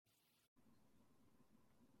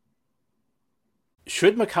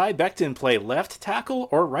Should Mekhi Becton play left tackle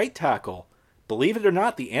or right tackle? Believe it or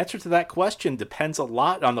not, the answer to that question depends a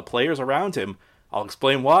lot on the players around him. I'll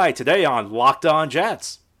explain why today on Locked On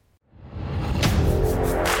Jets.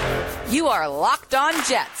 You are Locked On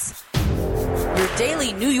Jets, your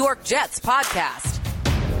daily New York Jets podcast.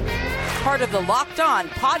 Part of the Locked On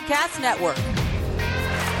Podcast Network,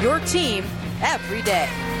 your team every day.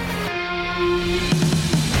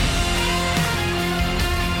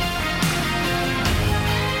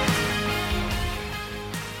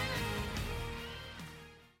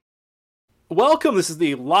 Welcome. This is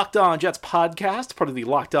the Locked On Jets podcast, part of the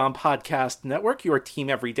Locked On Podcast Network, your team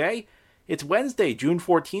every day. It's Wednesday, June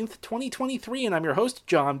 14th, 2023, and I'm your host,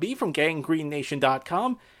 John B. from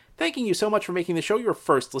GanggreenNation.com. Thanking you so much for making the show your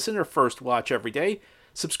first listen or first watch every day.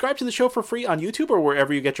 Subscribe to the show for free on YouTube or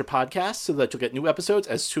wherever you get your podcasts so that you'll get new episodes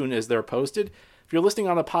as soon as they're posted. If you're listening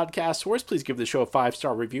on a podcast source, please give the show a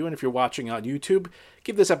 5-star review. And if you're watching on YouTube,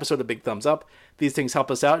 give this episode a big thumbs up. These things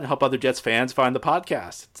help us out and help other Jets fans find the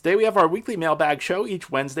podcast. Today we have our weekly mailbag show. Each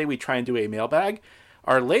Wednesday we try and do a mailbag.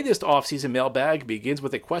 Our latest offseason mailbag begins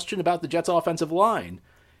with a question about the Jets' offensive line.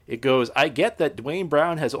 It goes, I get that Dwayne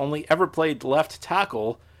Brown has only ever played left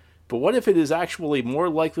tackle, but what if it is actually more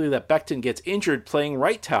likely that Becton gets injured playing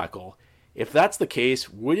right tackle? If that's the case,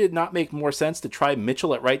 would it not make more sense to try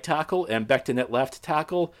Mitchell at right tackle and Becton at left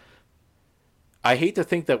tackle? I hate to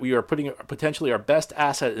think that we are putting potentially our best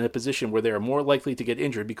asset in a position where they are more likely to get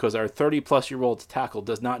injured because our 30-plus-year-old tackle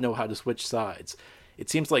does not know how to switch sides. It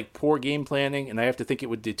seems like poor game planning, and I have to think it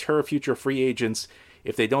would deter future free agents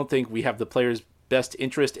if they don't think we have the player's best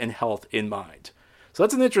interest and health in mind. So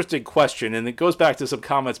that's an interesting question, and it goes back to some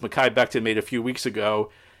comments Mekhi Becton made a few weeks ago.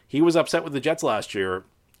 He was upset with the Jets last year,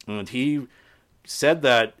 and he said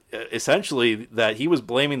that essentially that he was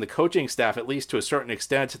blaming the coaching staff, at least to a certain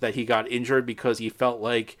extent, that he got injured because he felt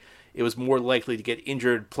like it was more likely to get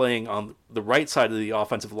injured playing on the right side of the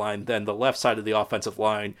offensive line than the left side of the offensive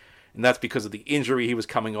line. And that's because of the injury he was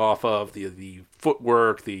coming off of, the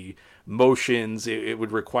footwork, the motions it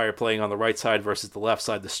would require playing on the right side versus the left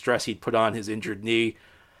side, the stress he'd put on his injured knee.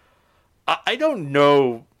 I don't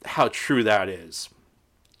know how true that is.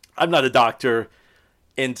 I'm not a doctor.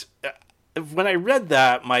 And when I read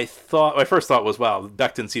that, my first thought was, wow,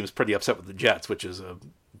 Becton seems pretty upset with the Jets, which is a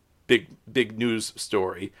big news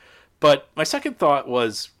story. But my second thought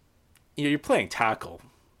was, you're playing tackle.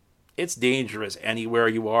 It's dangerous anywhere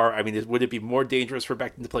you are. I mean, would it be more dangerous for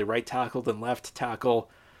Becton to play right tackle than left tackle?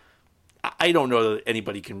 I don't know that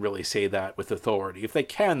anybody can really say that with authority. If they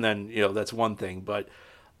can, then that's one thing. But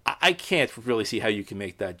I can't really see how you can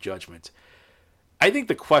make that judgment. I think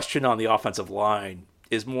the question on the offensive line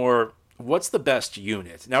is more, what's the best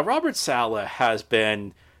unit? Now, Robert Saleh has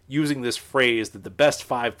been using this phrase that the best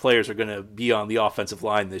 5 players are going to be on the offensive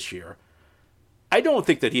line this year. I don't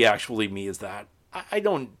think that he actually means that. I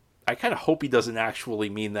kind of hope he doesn't actually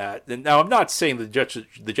mean that. And now, I'm not saying the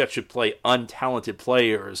Jets should play untalented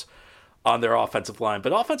players on their offensive line,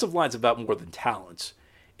 but offensive line is about more than talent.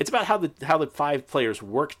 It's about how the 5 players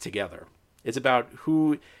work together. It's about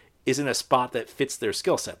who is in a spot that fits their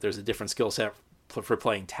skill set. There's a different skill set for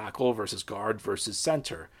playing tackle versus guard versus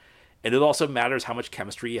center. And it also matters how much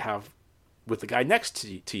chemistry you have with the guy next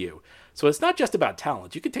to you. So it's not just about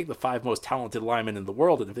talent. You can take the 5 most talented linemen in the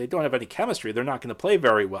world, and if they don't have any chemistry, they're not going to play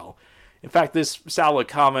very well. In fact, this Saleh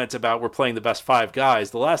comment about we're playing the best 5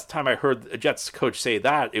 guys, the last time I heard a Jets coach say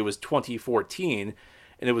that, it was 2014,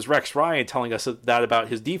 and it was Rex Ryan telling us that about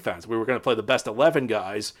his defense. We were going to play the best 11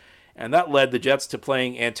 guys, and that led the Jets to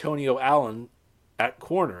playing Antonio Allen at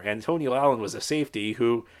corner. Antonio Allen was a safety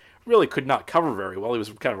who really could not cover very well. He was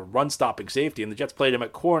kind of a run-stopping safety, and the Jets played him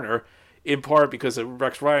at corner, in part because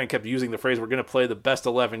Rex Ryan kept using the phrase, we're going to play the best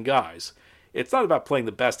 11 guys. It's not about playing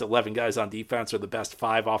the best 11 guys on defense or the best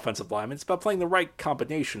 5 offensive linemen. It's about playing the right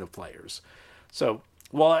combination of players. So,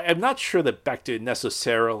 while I'm not sure that Becton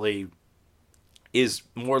necessarily is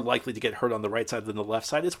more likely to get hurt on the right side than the left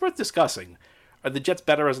side, it's worth discussing. Are the Jets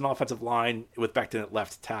better as an offensive line with Becton at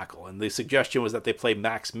left tackle? And the suggestion was that they play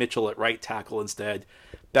Max Mitchell at right tackle instead,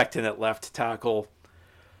 Becton at left tackle.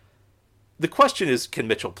 The question is, can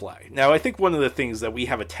Mitchell play? Now, I think one of the things that we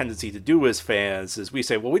have a tendency to do as fans is we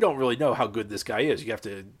say, well, we don't really know how good this guy is. You have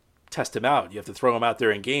to test him out. You have to throw him out there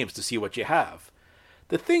in games to see what you have.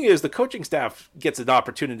 The thing is, the coaching staff gets an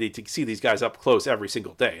opportunity to see these guys up close every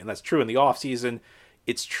single day. And that's true in the offseason.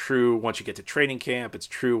 It's true once you get to training camp. It's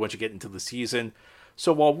true once you get into the season.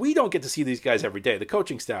 So while we don't get to see these guys every day, the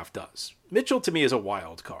coaching staff does. Mitchell, to me, is a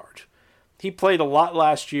wild card. He played a lot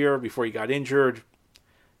last year before he got injured.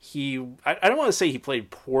 I don't want to say he played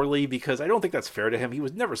poorly because I don't think that's fair to him. He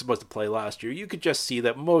was never supposed to play last year. You could just see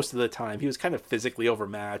that most of the time he was kind of physically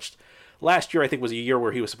overmatched. Last year, I think, was a year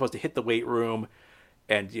where he was supposed to hit the weight room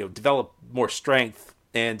and develop more strength,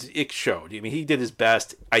 and it showed. I mean, he did his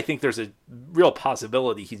best. I think there's a real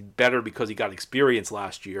possibility he's better because he got experience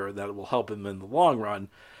last year, and that it will help him in the long run.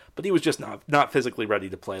 But he was just not physically ready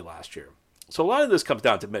to play last year. So a lot of this comes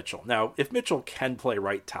down to Mitchell. Now, if Mitchell can play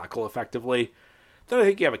right tackle effectively, then I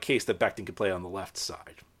think you have a case that Becton could play on the left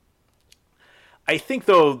side. I think,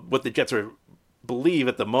 though, what the Jets believe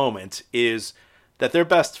at the moment is that their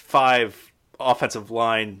best 5 offensive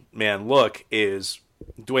line man look is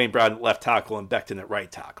Dwayne Brown at left tackle and Becton at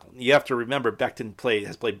right tackle. You have to remember Becton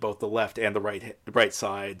has played both the left and the right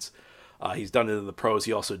sides. He's done it in the pros.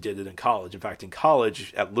 He also did it in college. In fact, in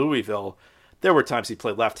college at Louisville, there were times he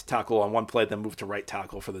played left tackle on one play, then moved to right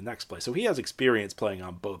tackle for the next play. So he has experience playing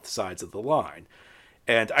on both sides of the line.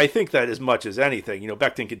 And I think that as much as anything,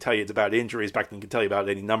 Becton can tell you it's about injuries. Becton can tell you about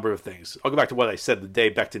any number of things. I'll go back to what I said the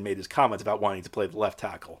day Becton made his comments about wanting to play the left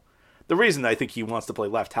tackle. The reason I think he wants to play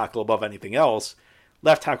left tackle above anything else,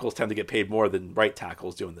 left tackles tend to get paid more than right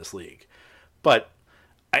tackles do in this league. But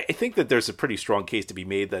I think that there's a pretty strong case to be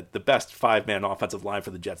made that the best 5-man offensive line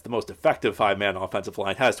for the Jets, the most effective 5-man offensive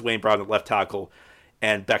line, has Dwayne Brown at left tackle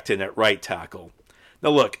and Becton at right tackle. Now,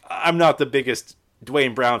 look, I'm not the biggest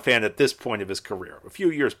Dwayne Brown fan at this point of his career. A few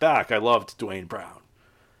years back, I loved Dwayne Brown.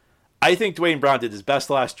 I think Dwayne Brown did his best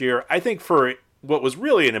last year. I think for what was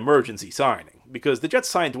really an emergency signing, because the Jets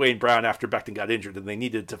signed Dwayne Brown after Becton got injured and they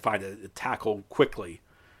needed to find a tackle quickly.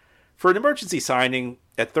 For an emergency signing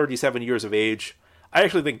at 37 years of age, I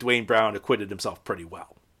actually think Dwayne Brown acquitted himself pretty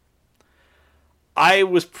well. I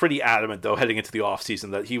was pretty adamant, though, heading into the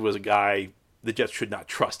offseason that he was a guy the Jets should not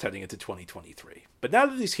trust heading into 2023. But now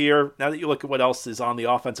that he's here, now that you look at what else is on the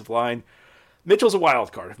offensive line, Mitchell's a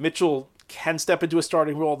wild card. If Mitchell can step into a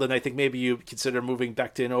starting role, then I think maybe you consider moving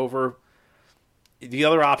Becton over. The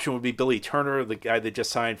other option would be Billy Turner, the guy that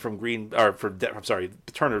just signed from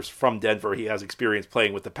Turner's from Denver. He has experience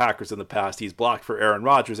playing with the Packers in the past. He's blocked for Aaron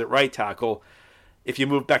Rodgers at right tackle. If you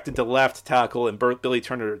move Becton to left tackle and Billy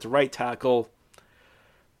Turner to right tackle,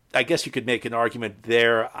 I guess you could make an argument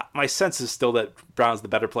there. My sense is still that Brown's the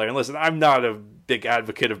better player. And listen, I'm not a big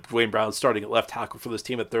advocate of Dwayne Brown starting at left tackle for this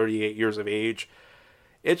team at 38 years of age.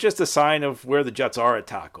 It's just a sign of where the Jets are at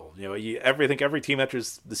tackle. I think every team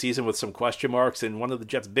enters the season with some question marks, and one of the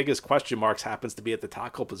Jets' biggest question marks happens to be at the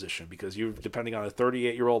tackle position because you're depending on a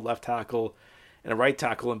 38-year-old left tackle and a right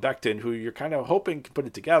tackle in Becton, who you're kind of hoping can put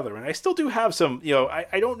it together. And I still do have some,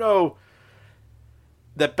 I don't know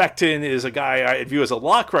that Becton is a guy I view as a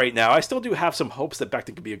lock right now. I still do have some hopes that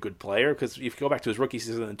Becton could be a good player, because if you go back to his rookie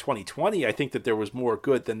season in 2020, I think that there was more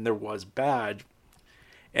good than there was bad.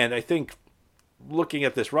 And I think looking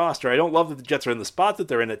at this roster, I don't love that the Jets are in the spot that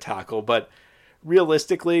they're in at tackle, but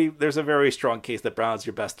realistically, there's a very strong case that Brown's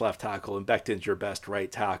your best left tackle and Becton's your best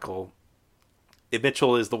right tackle.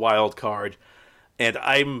 Mitchell is the wild card. And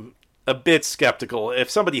I'm a bit skeptical. If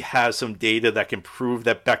somebody has some data that can prove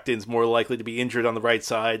that Becton's more likely to be injured on the right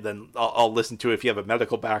side, then I'll listen to it. If you have a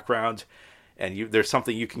medical background and there's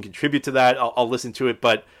something you can contribute to that, I'll listen to it.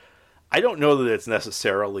 But I don't know that it's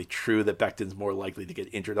necessarily true that Becton's more likely to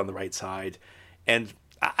get injured on the right side. And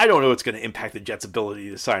I don't know it's going to impact the Jets' ability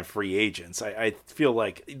to sign free agents. I feel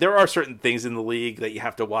like there are certain things in the league that you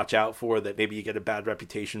have to watch out for that maybe you get a bad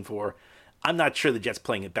reputation for. I'm not sure the Jets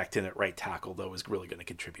playing at Becton at right tackle, though, is really going to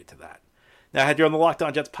contribute to that. Now, ahead here on the Locked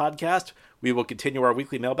On Jets podcast, we will continue our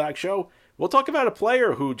weekly mailbag show. We'll talk about a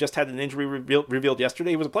player who just had an injury revealed yesterday.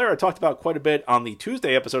 He was a player I talked about quite a bit on the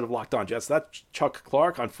Tuesday episode of Locked On Jets. That's Chuck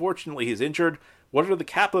Clark. Unfortunately, he's injured. What are the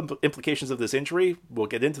cap implications of this injury? We'll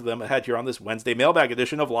get into them ahead here on this Wednesday mailbag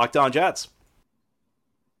edition of Locked On Jets.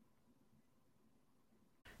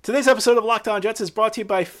 Today's episode of Locked On Jets is brought to you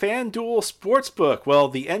by FanDuel Sportsbook. Well,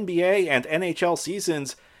 the NBA and NHL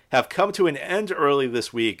seasons have come to an end early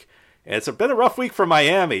this week. And it's been a rough week for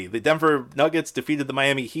Miami. The Denver Nuggets defeated the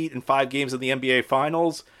Miami Heat in 5 games in the NBA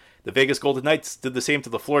Finals. The Vegas Golden Knights did the same to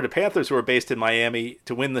the Florida Panthers, who are based in Miami,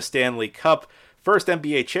 to win the Stanley Cup. First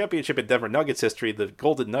NBA championship in Denver Nuggets history. The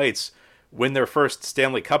Golden Knights win their first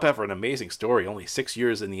Stanley Cup ever. An amazing story. Only 6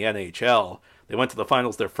 years in the NHL. They went to the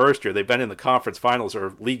finals their first year. They've been in the conference finals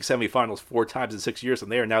or league semifinals 4 times in 6 years, and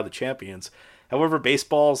they are now the champions. However,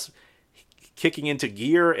 baseball's kicking into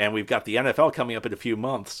gear, and we've got the NFL coming up in a few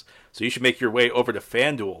months. So you should make your way over to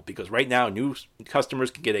FanDuel, because right now new customers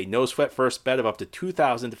can get a no-sweat first bet of up to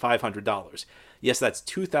 $2,500. Yes, that's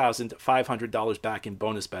 $2,500 back in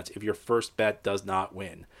bonus bets if your first bet does not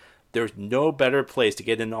win. There's no better place to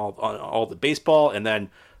get in all the baseball, and then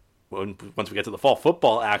once we get to the fall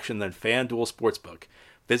football action, then FanDuel Sportsbook.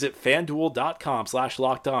 Visit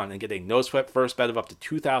FanDuel.com/lockedon and get a no-sweat first bet of up to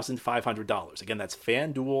 $2,500. Again, that's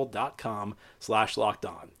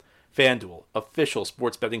FanDuel.com/lockedon. FanDuel, official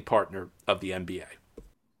sports betting partner of the NBA.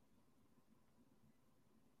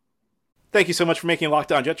 Thank you so much for making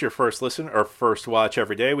Locked On Jets your first listen or first watch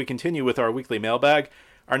every day. We continue with our weekly mailbag.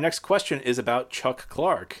 Our next question is about Chuck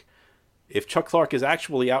Clark. If Chuck Clark is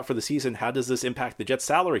actually out for the season, how does this impact the Jets'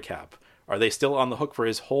 salary cap? Are they still on the hook for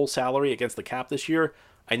his whole salary against the cap this year?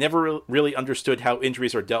 I never really understood how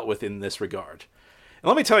injuries are dealt with in this regard. And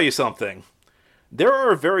let me tell you something. There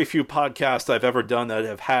are very few podcasts I've ever done that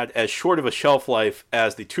have had as short of a shelf life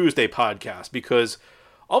as the Tuesday podcast, because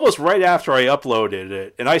almost right after I uploaded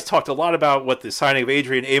it, and I talked a lot about what the signing of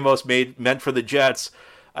Adrian Amos meant for the Jets.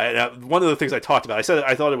 One of the things I talked about, I said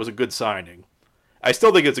I thought it was a good signing. I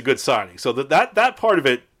still think it's a good signing. So that part of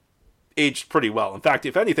it aged pretty well. In fact,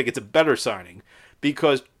 if anything, it's a better signing,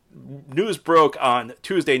 because news broke on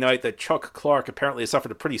Tuesday night that Chuck Clark apparently has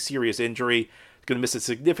suffered a pretty serious injury. He's going to miss a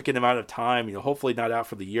significant amount of time. Hopefully not out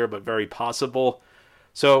for the year, but very possible.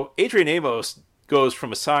 So Adrian Amos goes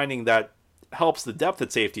from a signing that helps the depth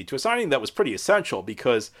at safety to a signing that was pretty essential,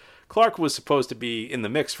 because Clark was supposed to be in the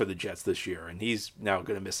mix for the Jets this year, and he's now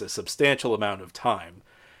going to miss a substantial amount of time.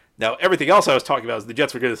 Now, everything else I was talking about is the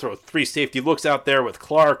Jets were going to throw 3 safety looks out there with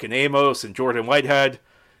Clark and Amos and Jordan Whitehead.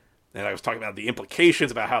 And I was talking about the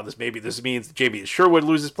implications about how this means that J.B. Sherwood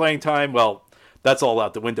loses playing time. Well, that's all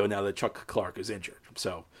out the window now that Chuck Clark is injured.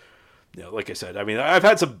 So, like I said, I've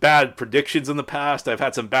had some bad predictions in the past. I've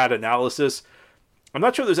had some bad analysis. I'm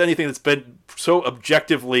not sure there's anything that's been so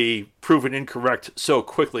objectively proven incorrect so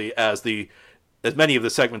quickly as many of the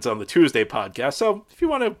segments on the Tuesday podcast. So if you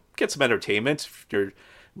want to get some entertainment, if you're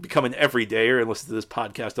become an everydayer and listen to this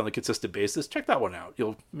podcast on a consistent basis, check that one out.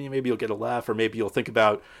 Maybe you'll get a laugh, or maybe you'll think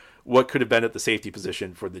about what could have been at the safety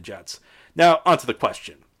position for the Jets. Now, onto the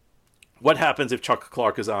question. What happens if Chuck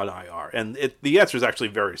Clark is on IR? And the answer is actually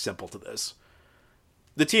very simple to this.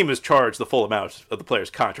 The team is charged the full amount of the player's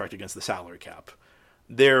contract against the salary cap.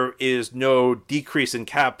 There is no decrease in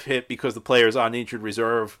cap hit because the player is on injured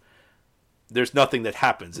reserve. There's nothing that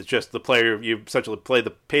happens. It's just the player, you essentially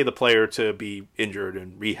pay the player to be injured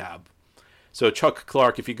and rehab. So Chuck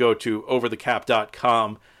Clark, if you go to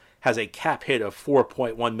overthecap.com, has a cap hit of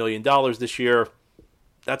 $4.1 million this year.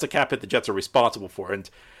 That's a cap hit the Jets are responsible for. And,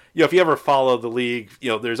 if you ever follow the league,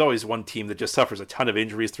 there's always one team that just suffers a ton of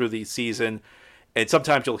injuries through the season. And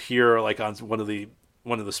sometimes you'll hear, like on one of the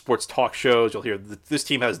sports talk shows, you'll hear that this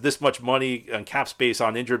team has this much money on cap space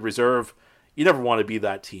on injured reserve. You never want to be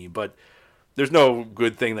that team, but there's no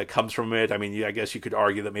good thing that comes from it. I guess you could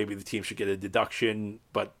argue that maybe the team should get a deduction,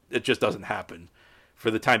 but it just doesn't happen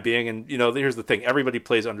for the time being. And, here's the thing. Everybody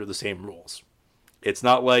plays under the same rules. It's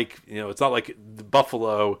not like the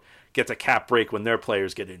Buffalo gets a cap break when their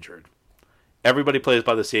players get injured. Everybody plays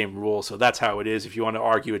by the same rules, so that's how it is. If you want to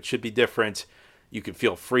argue it should be different, you can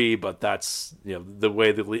feel free, but that's the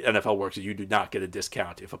way the NFL works. Is you do not get a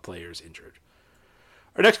discount if a player is injured.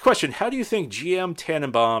 Our next question, how do you think GM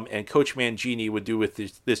Tannenbaum and Coach Mangini would do with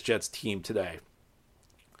this Jets team today?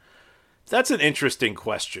 That's an interesting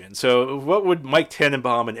question. So what would Mike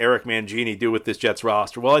Tannenbaum and Eric Mangini do with this Jets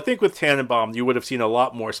roster? Well, I think with Tannenbaum, you would have seen a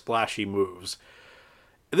lot more splashy moves.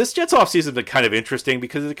 This Jets offseason has been kind of interesting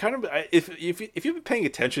because it kind of, if you've been paying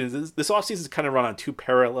attention, this offseason is kind of run on 2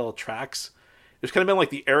 parallel tracks. There's kind of been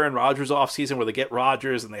like the Aaron Rodgers offseason where they get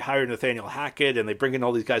Rodgers and they hire Nathaniel Hackett and they bring in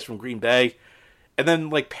all these guys from Green Bay. And then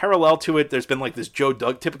like parallel to it, there's been like this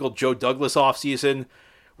typical Joe Douglas offseason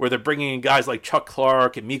where they're bringing in guys like Chuck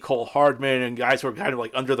Clark and Mecole Hardman and guys who are kind of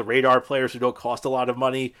like under the radar players who don't cost a lot of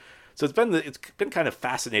money. So it's been kind of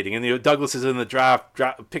fascinating. And Douglas is in the draft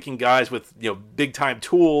picking guys with big time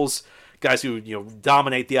tools, guys who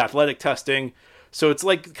dominate the athletic testing. So it's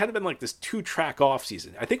like kind of been like this 2-track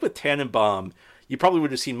offseason. I think with Tannenbaum, you probably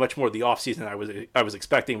would have seen much more of the offseason I was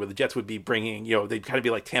expecting, where the Jets would be bringing, they'd kind of be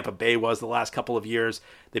like Tampa Bay was the last couple of years.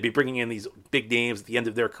 They'd be bringing in these big names at the end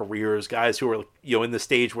of their careers, guys who are, in the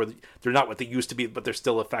stage where they're not what they used to be, but they're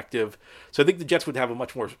still effective. So I think the Jets would have a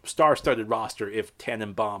much more star-studded roster if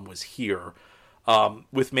Tannenbaum was here.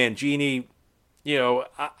 With Mangini,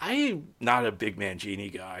 I'm not a big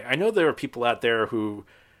Mangini guy. I know there are people out there who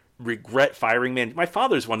regret firing Mangini. My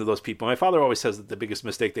father's one of those people. My father always says that the biggest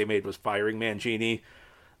mistake they made was firing Mangini.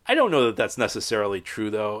 I don't know that that's necessarily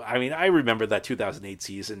true, though. I remember that 2008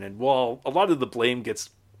 season, and while a lot of the blame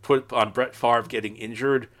gets put on Brett Favre getting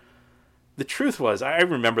injured, the truth was, I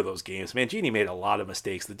remember those games. Mangini made a lot of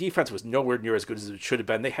mistakes. The defense was nowhere near as good as it should have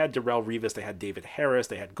been. They had Darrelle Revis, they had David Harris,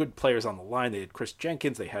 they had good players on the line, they had Chris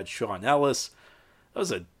Jenkins, they had Sean Ellis. That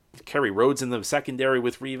was a Kerry Rhodes in the secondary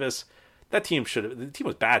with Revis. The team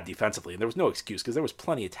was bad defensively, and there was no excuse because there was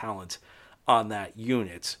plenty of talent on that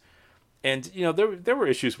unit. And, there were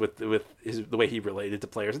issues with the way he related to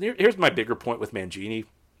players. And here's my bigger point with Mangini.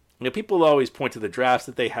 People always point to the drafts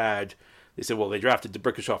that they had. They said, well, they drafted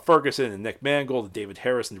DeBrickashaw Ferguson and Nick Mangold and David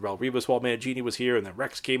Harris and Darrell Rivas while Mangini was here, and then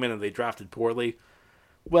Rex came in and they drafted poorly.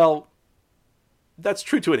 Well, that's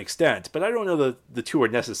true to an extent, but I don't know that the two are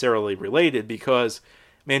necessarily related because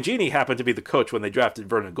Mangini happened to be the coach when they drafted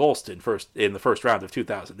Vernon Golston in the first round of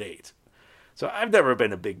 2008. So I've never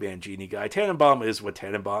been a big Mangini guy. Tannenbaum is what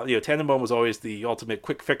Tannenbaum... Tannenbaum was always the ultimate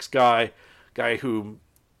quick fix guy who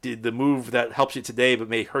did the move that helps you today but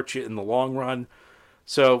may hurt you in the long run.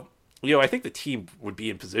 So, I think the team would be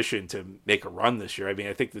in position to make a run this year. I mean,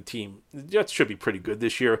 I think the Jets should be pretty good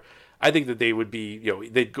this year. I think that they would be,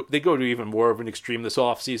 they go to even more of an extreme this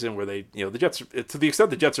offseason where they, the Jets, to the extent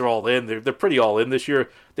the Jets are all in, they're pretty all in this year.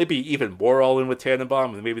 They'd be even more all in with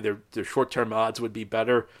Tannenbaum, and maybe their short-term odds would be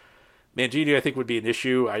better. Mangini, I think, would be an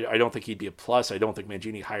issue. I don't think he'd be a plus. I don't think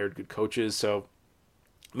Mangini hired good coaches, so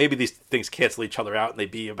maybe these things cancel each other out and they'd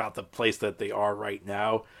be about the place that they are right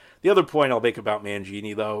now. The other point I'll make about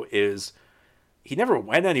Mangini, though, is he never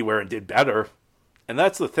went anywhere and did better. And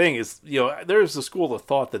that's the thing is, there's a school of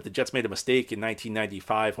thought that the Jets made a mistake in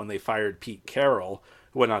 1995 when they fired Pete Carroll,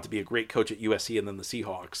 who went on to be a great coach at USC and then the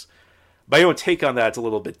Seahawks. My own take on that's a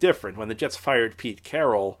little bit different. When the Jets fired Pete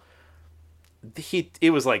Carroll,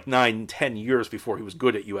 it was like 9-10 years before he was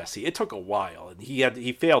good at USC. It took a while, and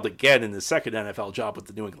he failed again in his second NFL job with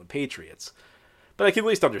the New England Patriots. But I can at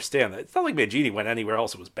least understand that. It's not like Mangini went anywhere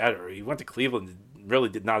else and was better. He went to Cleveland and really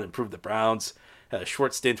did not improve the Browns. Had a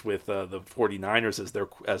short stint with the 49ers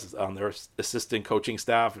as on their assistant coaching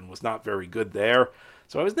staff and was not very good there.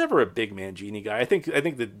 So I was never a big Mangini guy. I think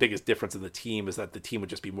the biggest difference in the team is that the team would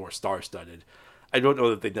just be more star-studded. I don't know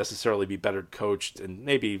that they'd necessarily be better coached, and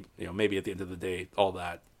maybe at the end of the day, all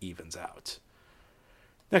that evens out.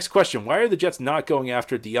 Next question. Why are the Jets not going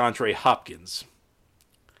after DeAndre Hopkins?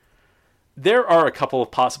 There are a couple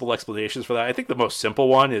of possible explanations for that. I think the most simple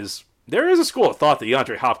one is there is a school of thought that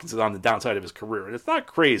DeAndre Hopkins is on the downside of his career, and it's not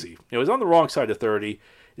crazy. He's on the wrong side of 30.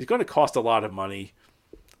 He's going to cost a lot of money.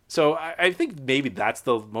 So I think maybe that's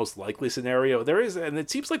the most likely scenario. There is, and it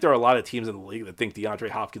seems like there are a lot of teams in the league that think DeAndre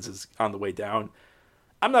Hopkins is on the way down.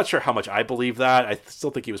 I'm not sure how much I believe that. I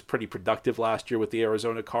still think he was pretty productive last year with the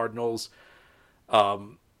Arizona Cardinals.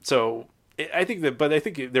 So I think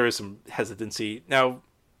there is some hesitancy. Now,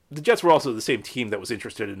 the Jets were also the same team that was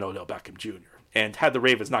interested in Odell Beckham Jr. And had the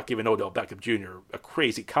Ravens not given Odell Beckham Jr. a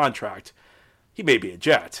crazy contract, he may be a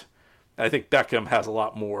Jet. I think Beckham has a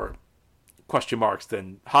lot more question marks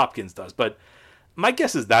than Hopkins does. But my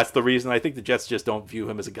guess is that's the reason. I think the Jets just don't view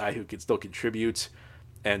him as a guy who can still contribute.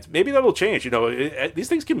 And maybe that will change. These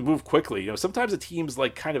things can move quickly. Sometimes a team's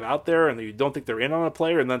like kind of out there and you don't think they're in on a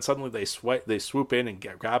player, and then suddenly they swoop in and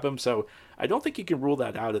grab him. So I don't think you can rule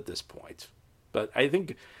that out at this point. But I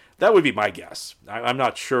think that would be my guess. I'm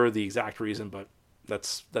not sure the exact reason, but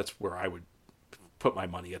that's where I would put my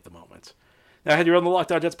money at the moment. Now, here on the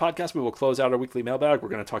Locked On Jets podcast, we will close out our weekly mailbag. We're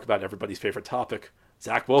going to talk about everybody's favorite topic,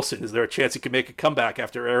 Zach Wilson. Is there a chance he can make a comeback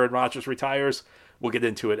after Aaron Rodgers retires? We'll get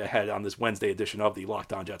into it ahead on this Wednesday edition of the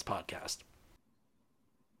Locked On Jets podcast.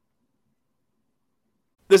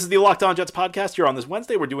 This is the Locked On Jets podcast. Here on this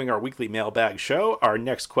Wednesday, we're doing our weekly mailbag show. Our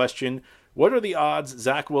next question, what are the odds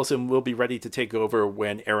Zach Wilson will be ready to take over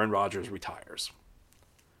when Aaron Rodgers retires?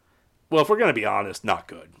 Well, if we're going to be honest, not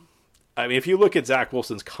good. I mean, if you look at Zach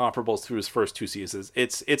Wilson's comparables through his first two seasons,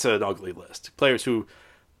 it's an ugly list. Players who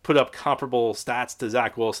put up comparable stats to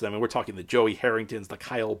Zach Wilson. I mean, we're talking the Joey Harringtons, the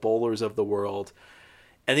Kyle Bowlers of the world.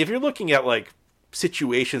 And if you're looking at like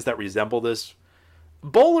situations that resemble this,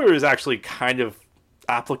 Bowler is actually kind of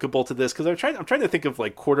applicable to this because I'm trying to think of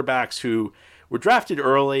like quarterbacks who were drafted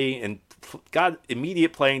early and got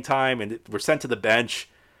immediate playing time and were sent to the bench.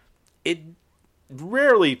 It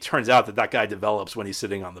rarely turns out that guy develops when he's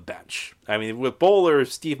sitting on the bench. I mean, with Bowler,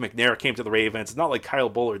 Steve McNair came to the Ravens. It's not like Kyle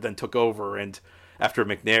Bowler then took over, and after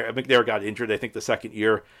McNair got injured, I think the second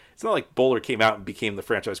year, it's not like Bowler came out and became the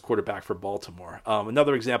franchise quarterback for Baltimore.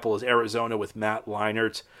 Another example is Arizona with Matt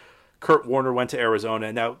Leinart. Kurt Warner went to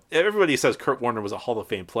Arizona. Now, everybody says Kurt Warner was a Hall of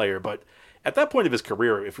Fame player, but at that point of his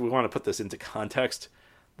career, if we want to put this into context,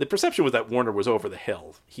 the perception was that Warner was over the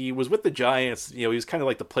hill. He was with the Giants. He was kind of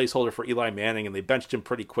like the placeholder for Eli Manning, and they benched him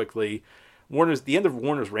pretty quickly. The end of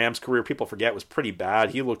Warner's Rams career, people forget, was pretty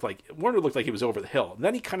bad. Warner looked like he was over the hill. And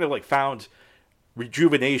then he kind of like found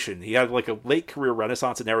rejuvenation. He had like a late career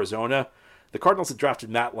renaissance in Arizona. The Cardinals had drafted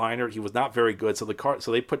Matt Leinart. He was not very good, so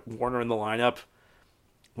they put Warner in the lineup.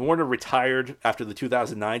 Warner retired after the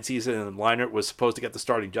 2009 season, and Leinart was supposed to get the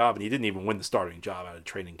starting job, and he didn't even win the starting job out of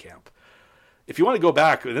training camp. If you want to go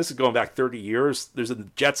back, and this is going back 30 years, there's a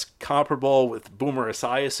Jets comparable with Boomer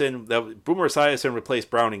Esiason. Boomer Esiason replaced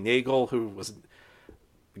Browning Nagel, who was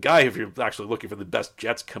a guy, if you're actually looking for the best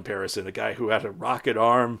Jets comparison, a guy who had a rocket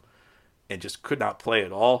arm and just could not play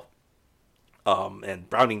at all. And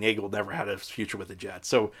Browning Nagel never had a future with the Jets.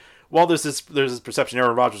 So while there's this perception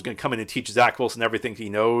Aaron Rodgers is going to come in and teach Zach Wilson everything he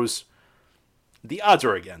knows, the odds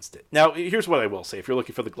are against it. Now, here's what I will say. If you're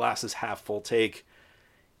looking for the glasses half full take,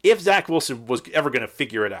 if Zach Wilson was ever going to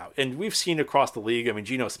figure it out, and we've seen across the league, I mean,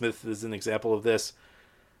 Geno Smith is an example of this,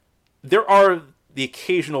 there are the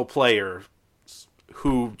occasional player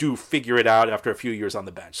who do figure it out after a few years on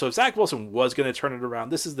the bench. So if Zach Wilson was going to turn it around,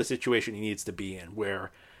 this is the situation he needs to be in,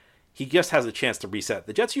 where he just has a chance to reset.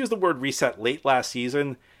 The Jets used the word reset late last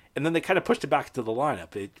season, and then they kind of pushed it back into the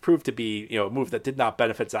lineup. It proved to be, a move that did not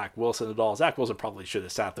benefit Zach Wilson at all. Zach Wilson probably should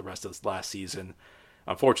have sat the rest of this last season.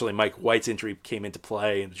 Unfortunately, Mike White's injury came into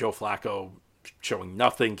play, and Joe Flacco showing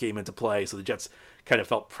nothing came into play, so the Jets kind of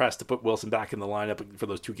felt pressed to put Wilson back in the lineup for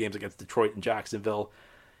those two games against Detroit and Jacksonville.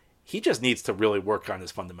 He just needs to really work on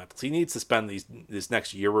his fundamentals. He needs to spend this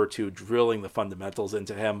next year or two drilling the fundamentals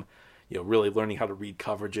into him, really learning how to read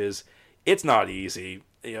coverages. It's not easy.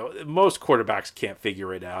 Most quarterbacks can't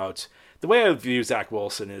figure it out. The way I view Zach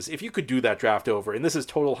Wilson is, if you could do that draft over, and this is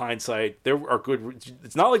total hindsight, there are good.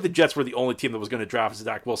 It's not like the Jets were the only team that was going to draft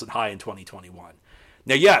Zach Wilson high in 2021.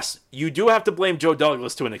 Now, yes, you do have to blame Joe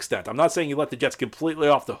Douglas to an extent. I'm not saying you let the Jets completely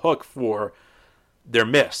off the hook for their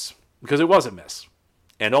miss, because it was a miss.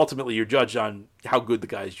 And ultimately, you're judged on how good the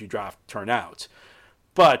guys you draft turn out.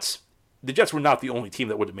 But the Jets were not the only team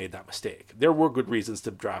that would have made that mistake. There were good reasons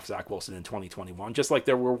to draft Zach Wilson in 2021, just like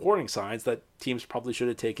there were warning signs that teams probably should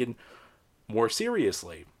have taken more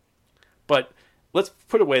seriously. But let's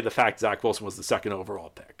put away the fact Zach Wilson was the second overall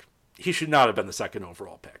pick. He should not have been the second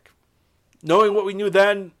overall pick. Knowing what we knew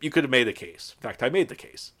then, you could have made a case. In fact, I made the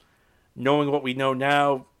case. Knowing what we know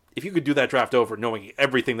now, if you could do that draft over, knowing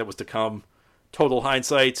everything that was to come, total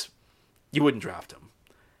hindsight, you wouldn't draft him.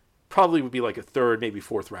 Probably would be like a third, maybe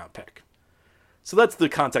fourth round pick. So that's the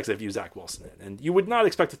context I view Zach Wilson in. And you would not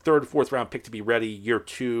expect a third, fourth round pick to be ready year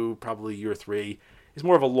 2, probably year 3. It's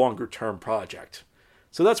more of a longer term project.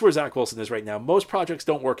 So that's where Zach Wilson is right now. Most projects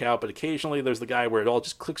don't work out, but occasionally there's the guy where it all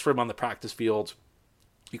just clicks for him on the practice field.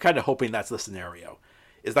 You're kind of hoping that's the scenario.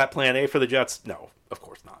 Is that plan A for the Jets? No, of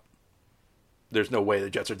course not. There's no way the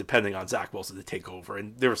Jets are depending on Zach Wilson to take over.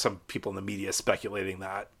 And there were some people in the media speculating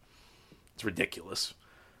that. It's ridiculous.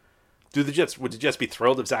 Would the Jets be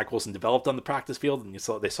thrilled if Zach Wilson developed on the practice field and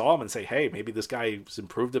they saw him and say, hey, maybe this guy's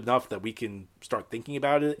improved enough that we can start thinking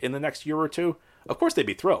about it in the next year or two? Of course they'd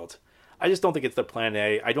be thrilled. I just don't think it's the plan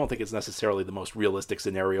A. I don't think it's necessarily the most realistic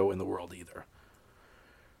scenario in the world either.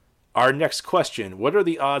 Our next question, what are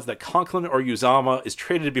the odds that Conklin or Uzama is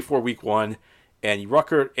traded before week 1 and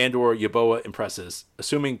Ruckert and or Yeboah impresses,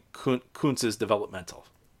 assuming Kuntz is developmental?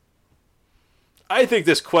 I think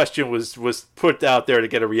this question was put out there to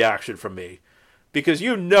get a reaction from me, because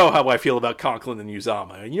you know how I feel about Conklin and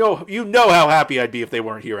Uzama, and you know how happy I'd be if they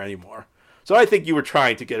weren't here anymore. So I think you were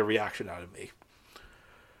trying to get a reaction out of me.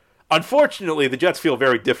 Unfortunately, the Jets feel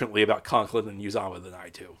very differently about Conklin and Uzama than I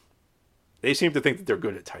do. They seem to think that they're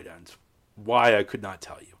good at tight ends. Why, I could not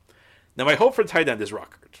tell you. Now, my hope for tight end is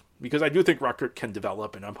Ruckert, because I do think Ruckert can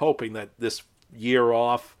develop, and I'm hoping that this year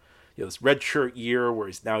off, this redshirt year where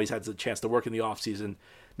he's had the chance to work in the offseason,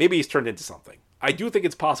 maybe he's turned into something. I do think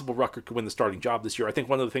it's possible Ruckert could win the starting job this year. I think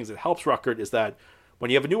one of the things that helps Ruckert is that when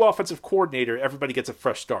you have a new offensive coordinator, everybody gets a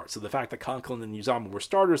fresh start. So the fact that Conklin and Uzama were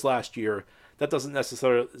starters last year, that doesn't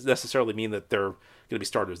necessarily mean that they're going to be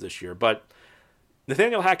starters this year. But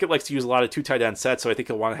Nathaniel Hackett likes to use a lot of 2 tight end sets, so I think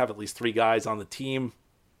he'll want to have at least 3 guys on the team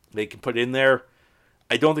they can put in there.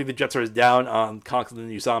 I don't think the Jets are as down on Conklin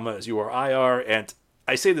and Uzama as you or I are, and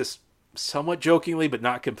I say this somewhat jokingly, but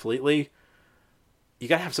not completely. You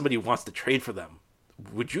got to have somebody who wants to trade for them.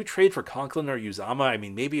 Would you trade for Conklin or Uzama? I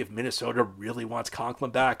mean, maybe if Minnesota really wants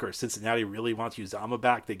Conklin back or Cincinnati really wants Uzama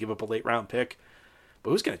back, they give up a late round pick. But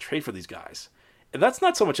who's going to trade for these guys? And that's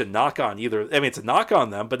not so much a knock on either. I mean, it's a knock on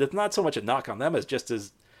them, but it's not so much a knock on them as just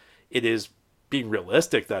as it is being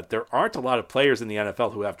realistic that there aren't a lot of players in the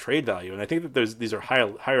NFL who have trade value. And I think that these are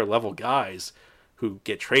higher level guys who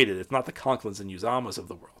get traded. It's not the Conklins and Uzamas of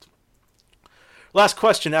the world. Last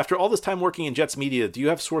question. After all this time working in Jets media, do you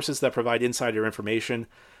have sources that provide insider information?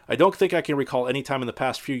 I don't think I can recall any time in the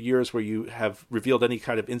past few years where you have revealed any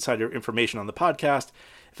kind of insider information on the podcast.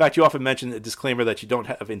 In fact, you often mention a disclaimer that you don't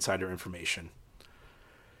have insider information.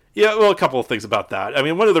 Yeah, well, a couple of things about that. I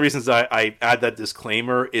mean, one of the reasons I add that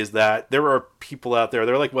disclaimer is that there are people out there,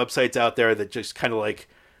 there are like websites out there that just kind of like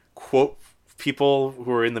quote people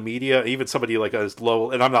who are in the media, even somebody like as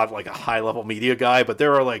low, and I'm not like a high level media guy, but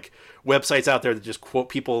there are like websites out there that just quote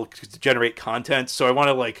people to generate content. So I want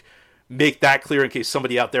to like make that clear in case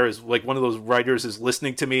somebody out there is like one of those writers is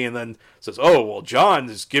listening to me and then says, oh, well, John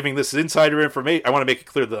is giving this insider information. I want to make it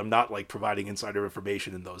clear that I'm not like providing insider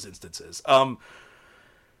information in those instances.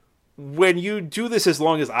 When you do this, as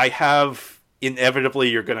long as I have, inevitably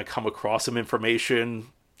you're going to come across some information.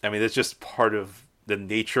 I mean, it's just part of the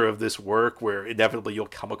nature of this work where inevitably you'll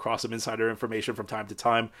come across some insider information from time to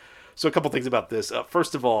time. So a couple things about this.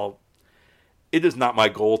 First of all, it is not my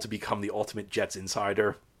goal to become the ultimate Jets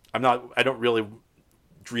insider. I don't really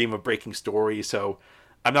dream of breaking stories, so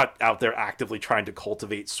I'm not out there actively trying to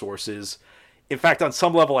cultivate sources. In fact, on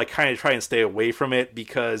some level, I kind of try and stay away from it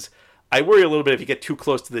because I worry a little bit if you get too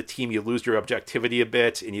close to the team, you lose your objectivity a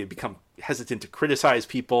bit and you become hesitant to criticize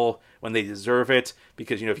people when they deserve it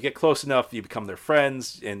because, if you get close enough, you become their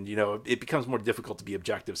friends and, it becomes more difficult to be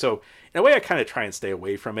objective. So in a way, I kind of try and stay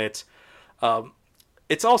away from it.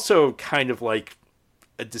 It's also kind of like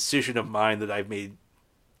a decision of mine that I've made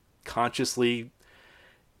consciously.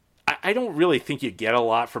 I don't really think you get a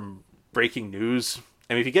lot from breaking news.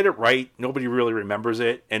 I mean, if you get it right, nobody really remembers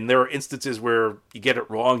it. And there are instances where you get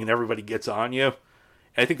it wrong and everybody gets on you. And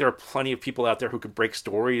I think there are plenty of people out there who can break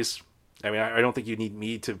stories. I mean, I don't think you need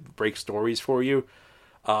me to break stories for you.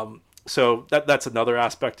 So that's another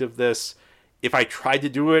aspect of this. If I tried to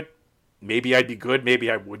do it, maybe I'd be good.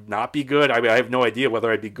 Maybe I would not be good. I mean, I have no idea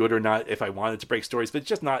whether I'd be good or not if I wanted to break stories. But it's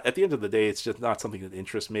just not, at the end of the day, it's just not something that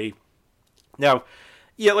interests me. Now,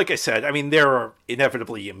 yeah, like I said, I mean,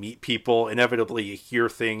 inevitably you meet people, inevitably you hear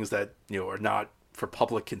things that, are not for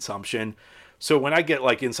public consumption. So when I get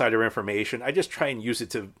like insider information, I just try and use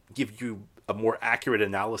it to give you a more accurate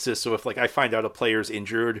analysis. So if like I find out a player's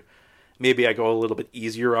injured, maybe I go a little bit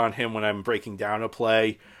easier on him when I'm breaking down a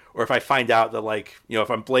play. Or if I find out that like,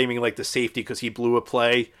 if I'm blaming like the safety because he blew a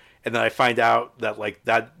play, and then I find out that like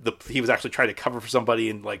he was actually trying to cover for somebody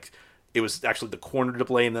and like, it was actually the corner to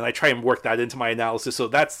blame, then I try and work that into my analysis. So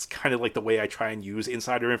that's kind of like the way I try and use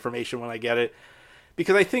insider information when I get it.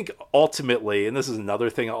 Because I think ultimately, and this is another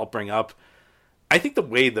thing I'll bring up, I think the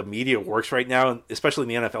way the media works right now, especially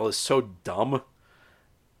in the NFL, is so dumb.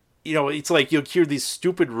 It's like you'll hear these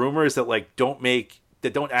stupid rumors that like don't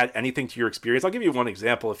add anything to your experience. I'll give you one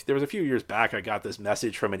example. If there was a few years back, I got this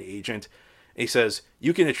message from an agent. And he says,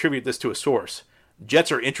 you can attribute this to a source.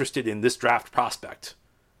 Jets are interested in this draft prospect.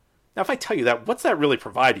 Now, if I tell you that, what's that really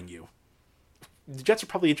providing you? The Jets are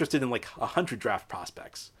probably interested in like 100 draft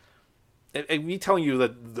prospects. And me telling you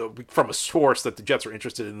that from a source that the Jets are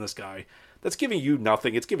interested in this guy, that's giving you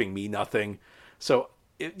nothing. It's giving me nothing. So,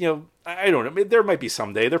 I don't know. There might be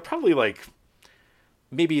someday. They're probably like,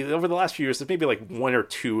 maybe over the last few years, there's maybe like one or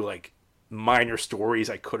two like minor stories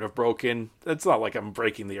I could have broken. It's not like I'm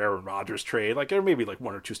breaking the Aaron Rodgers trade. Like there may be like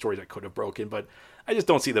one or two stories I could have broken, but I just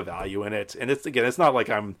don't see the value in it. And it's not like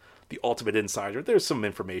I'm the ultimate insider. There's some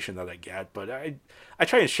information that I get, but I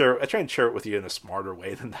try and share it with you in a smarter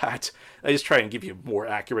way than that. I just try and give you more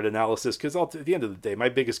accurate analysis because at the end of the day, my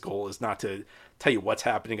biggest goal is not to tell you what's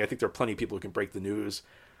happening. I think there are plenty of people who can break the news.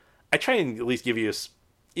 I try and at least give you,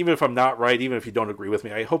 even if I'm not right, even if you don't agree with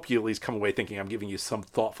me, I hope you at least come away thinking I'm giving you some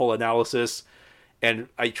thoughtful analysis. And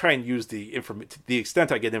I try and use to the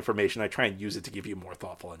extent I get information, I try and use it to give you more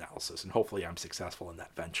thoughtful analysis. And hopefully I'm successful in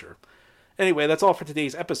that venture. Anyway, that's all for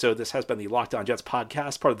today's episode. This has been the Locked On Jets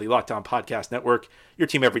podcast, part of the Locked On Podcast Network. Your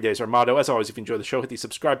team every day is our motto. As always, if you enjoy the show, hit the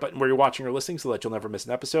subscribe button where you're watching or listening so that you'll never miss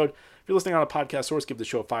an episode. If you're listening on a podcast source, give the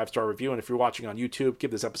show a 5-star review. And if you're watching on YouTube, give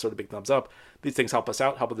this episode a big thumbs up. These things help us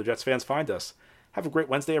out, help other Jets fans find us. Have a great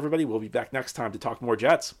Wednesday, everybody. We'll be back next time to talk more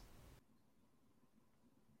Jets.